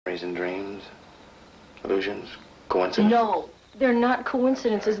Memories and dreams, illusions, coincidences. No, they're not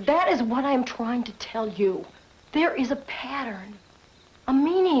coincidences. That is what I'm trying to tell you. There is a pattern, a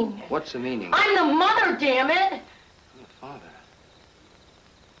meaning. What's the meaning? I'm the mother, damn it! I'm the father.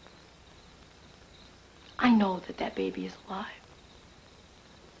 I know that that baby is alive.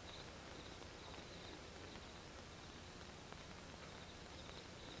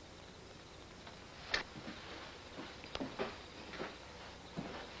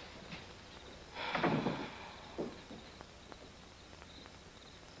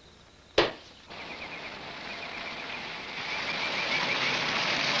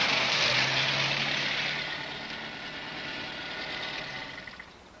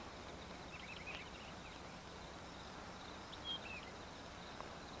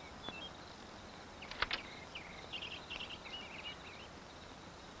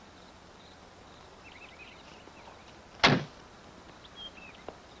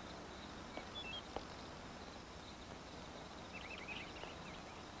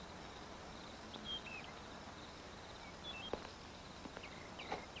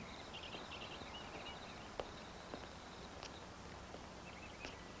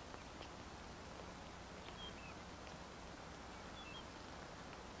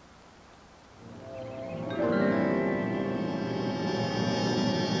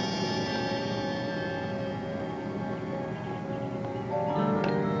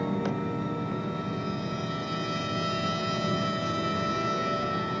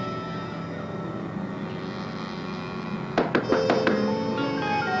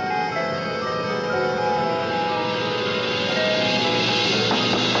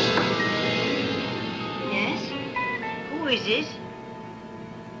 Is it?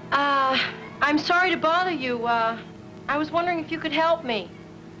 I'm sorry to bother you. I was wondering if you could help me.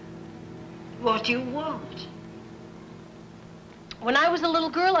 What do you want? When I was a little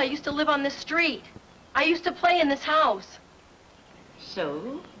girl, I used to live on this street. I used to play in this house.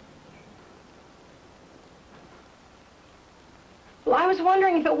 So? Well, I was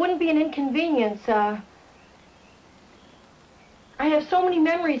wondering if it wouldn't be an inconvenience. I have so many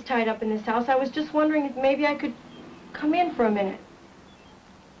memories tied up in this house. I was just wondering if maybe I could come in for a minute.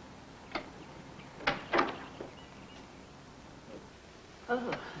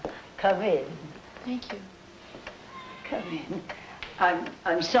 Oh, come in. Thank you. Come in.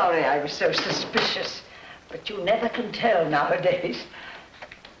 I'm sorry I was so suspicious, but you never can tell nowadays.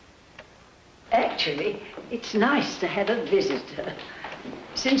 Actually, it's nice to have a visitor.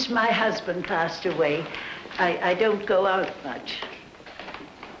 Since my husband passed away, I don't go out much.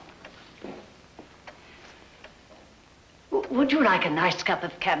 Would you like a nice cup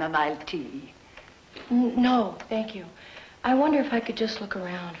of chamomile tea? No, thank you. I wonder if I could just look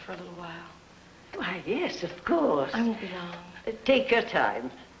around for a little while. Why, yes, of course. I won't be long. Take your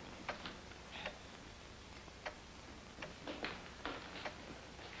time.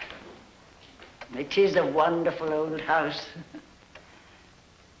 It is a wonderful old house.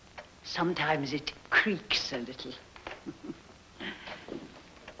 Sometimes it creaks a little.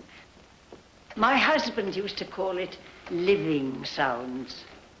 My husband used to call it living sounds.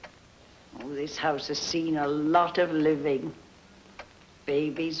 Oh, this house has seen a lot of living.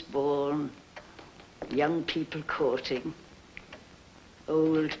 Babies born, young people courting,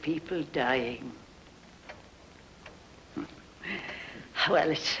 old people dying.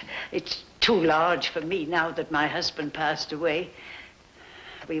 Well, it's too large for me now that my husband passed away.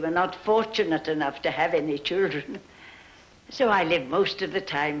 We were not fortunate enough to have any children, so I live most of the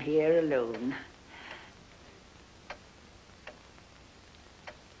time here alone.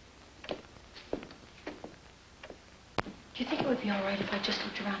 Do you think it would be all right if I just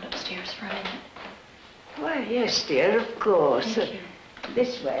looked around upstairs for a minute? Why, yes, dear, of course. Thank you.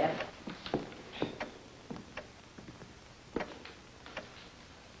 This way.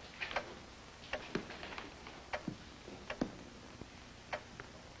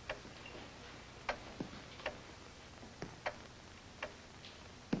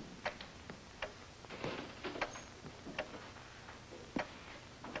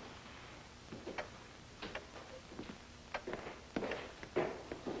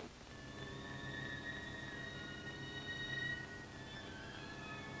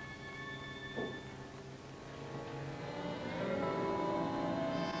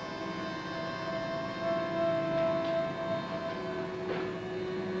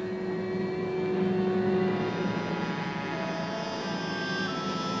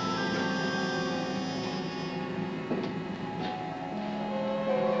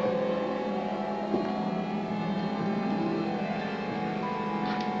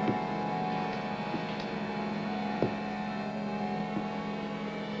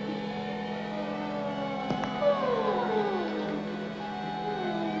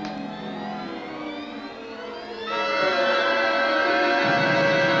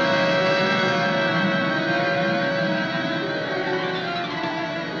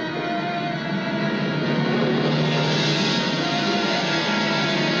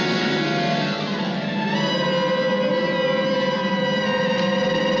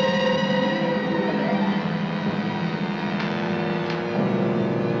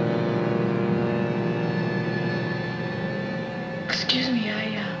 Excuse me,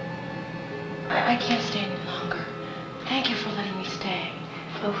 I can't stay any longer. Thank you for letting me stay.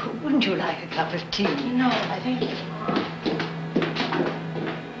 Oh, wouldn't you like a cup of tea? No, thank you.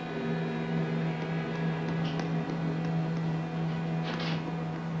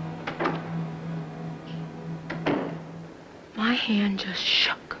 My hand just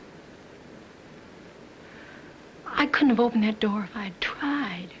shook. I couldn't have opened that door if I had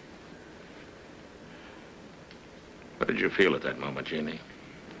tried. What did you feel at that moment, Jeannie?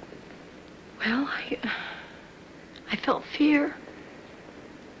 Well, I felt fear.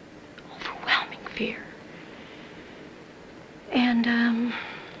 Overwhelming fear. And,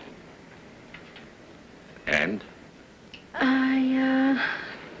 And?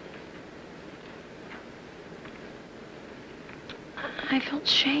 I felt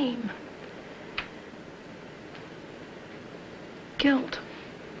shame. Guilt.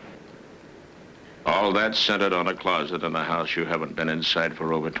 All that centered on a closet in a house you haven't been inside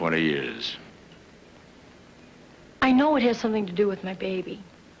for over 20 years. I know it has something to do with my baby.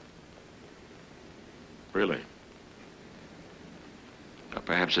 Really? Or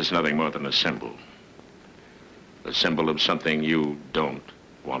perhaps it's nothing more than a symbol. A symbol of something you don't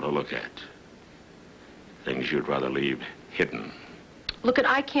want to look at. Things you'd rather leave hidden. Look,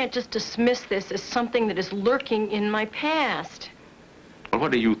 I can't just dismiss this as something that is lurking in my past. Well,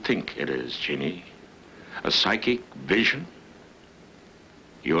 what do you think it is, Jeannie? A psychic vision?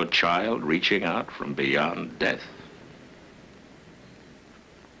 Your child reaching out from beyond death?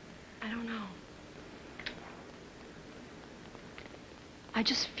 I don't know. I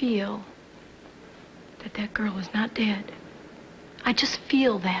just feel that that girl is not dead. I just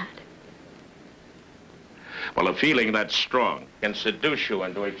feel that. Well, a feeling that strong can seduce you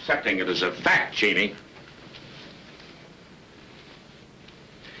into accepting it as a fact, Jeannie.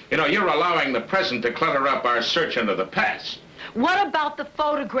 You know, you're allowing the present to clutter up our search into the past. What about the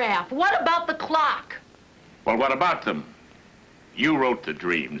photograph? What about the clock? Well, what about them? You wrote the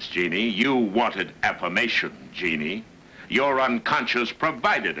dreams, Jeannie. You wanted affirmation, Jeannie. Your unconscious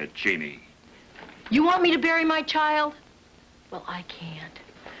provided it, Jeannie. You want me to bury my child? Well, I can't.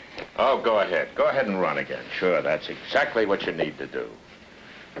 Oh, go ahead. Go ahead and run again. Sure, that's exactly what you need to do.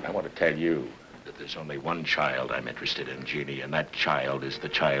 But I want to tell you that there's only one child I'm interested in, Jeannie, and that child is the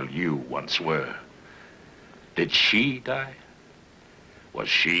child you once were. Did she die? Was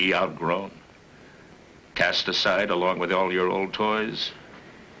she outgrown? Cast aside along with all your old toys?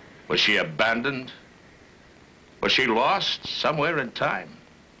 Was she abandoned? Was she lost somewhere in time?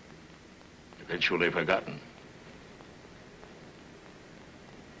 Eventually forgotten?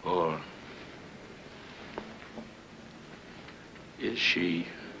 Or is she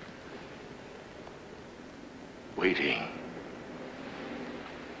waiting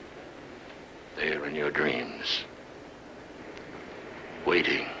there in your dreams?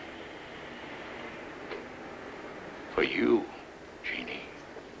 Waiting for you, Jeannie.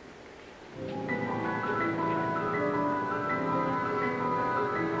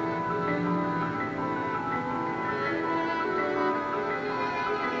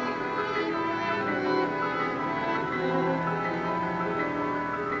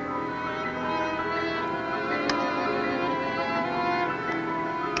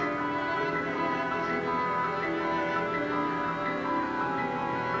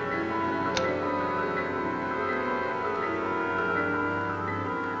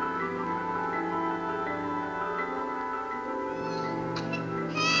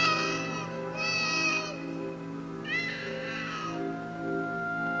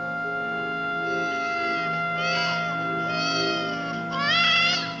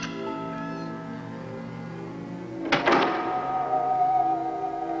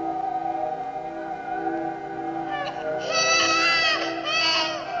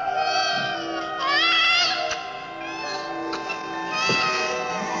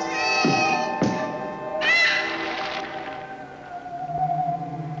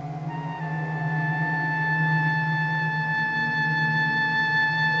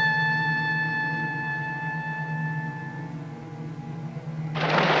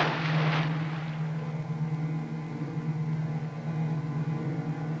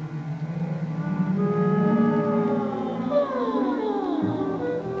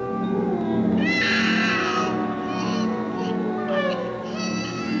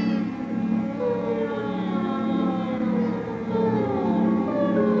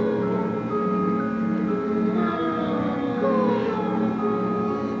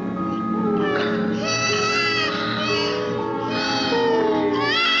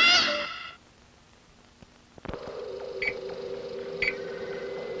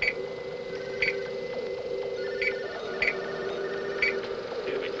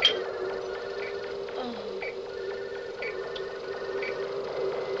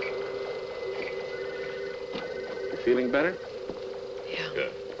 feeling better? Yeah.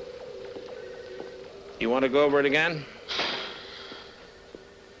 Good. You want to go over it again?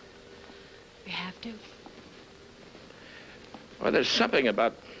 We have to. Well, there's something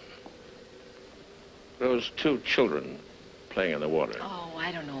about those two children playing in the water. Oh,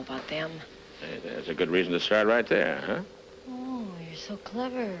 I don't know about them. Hey, there's a good reason to start right there, huh? Oh, you're so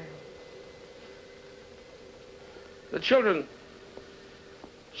clever. The children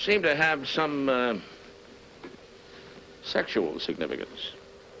seem to have some sexual significance.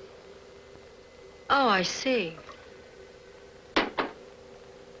 Oh, I see.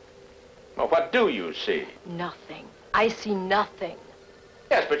 Well, what do you see? Nothing. I see nothing.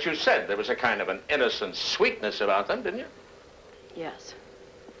 Yes, but you said there was a kind of an innocent sweetness about them, didn't you? Yes.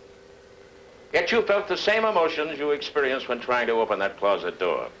 Yet you felt the same emotions you experienced when trying to open that closet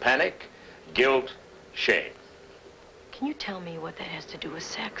door. Panic, guilt, shame. Can you tell me what that has to do with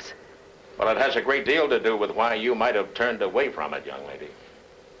sex? Well, it has a great deal to do with why you might have turned away from it, young lady.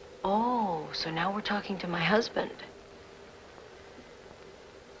 Oh, so now we're talking to my husband.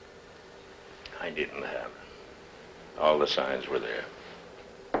 I didn't have. All the signs were there.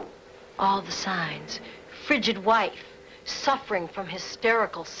 All the signs. Frigid wife, suffering from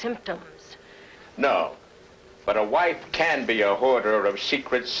hysterical symptoms. No, but a wife can be a hoarder of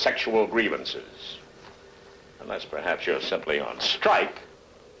secret sexual grievances. Unless perhaps you're simply on strike.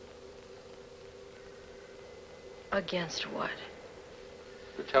 Against what?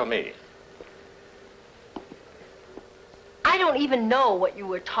 You tell me. I don't even know what you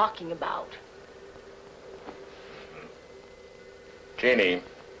were talking about. Jeannie,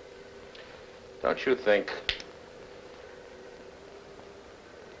 don't you think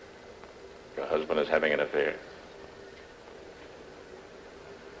your husband is having an affair?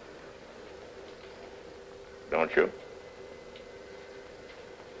 Don't you?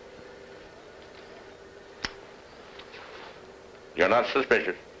 You're not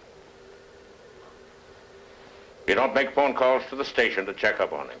suspicious. You don't make phone calls to the station to check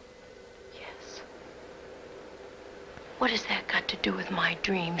up on him. Yes. What has that got to do with my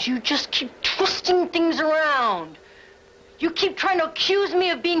dreams? You just keep twisting things around. You keep trying to accuse me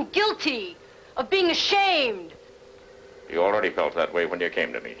of being guilty, of being ashamed. You already felt that way when you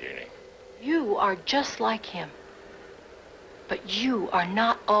came to me, Jeannie. You are just like him. But you are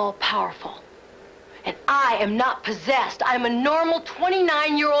not all-powerful. And I am not possessed. I'm a normal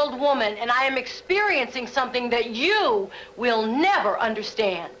 29-year-old woman, and I am experiencing something that you will never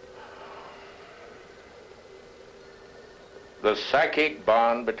understand. The psychic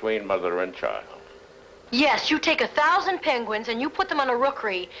bond between mother and child. Yes, you take 1,000 penguins and you put them on a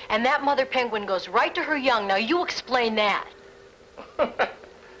rookery, and that mother penguin goes right to her young. Now, you explain that.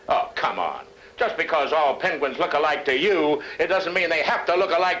 Oh, come on. Just because all penguins look alike to you, it doesn't mean they have to look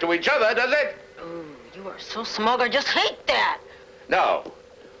alike to each other, does it? Ooh, you are so smug. I just hate that. No.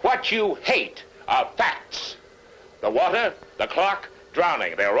 What you hate are facts. The water, the clock,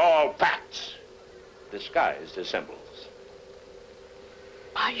 drowning, they're all facts. Disguised as symbols.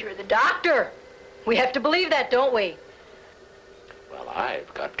 Why, you're the doctor. We have to believe that, don't we? Well,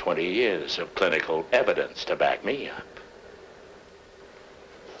 I've got 20 years of clinical evidence to back me up.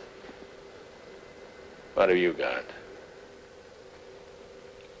 What have you got?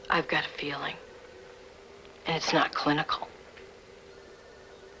 I've got a feeling. And it's not clinical.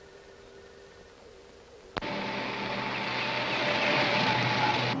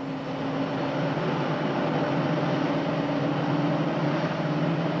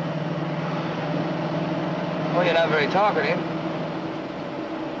 Well, you're not very talkative.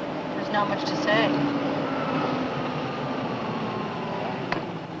 There's not much to say.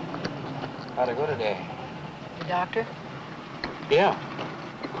 How'd it go today? The doctor? Yeah.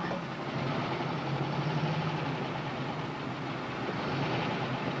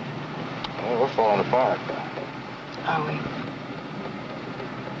 Well, we're falling apart. Are we?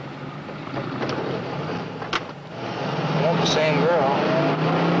 Not the same girl.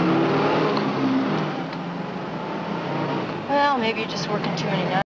 Well, maybe you're just working too many nights.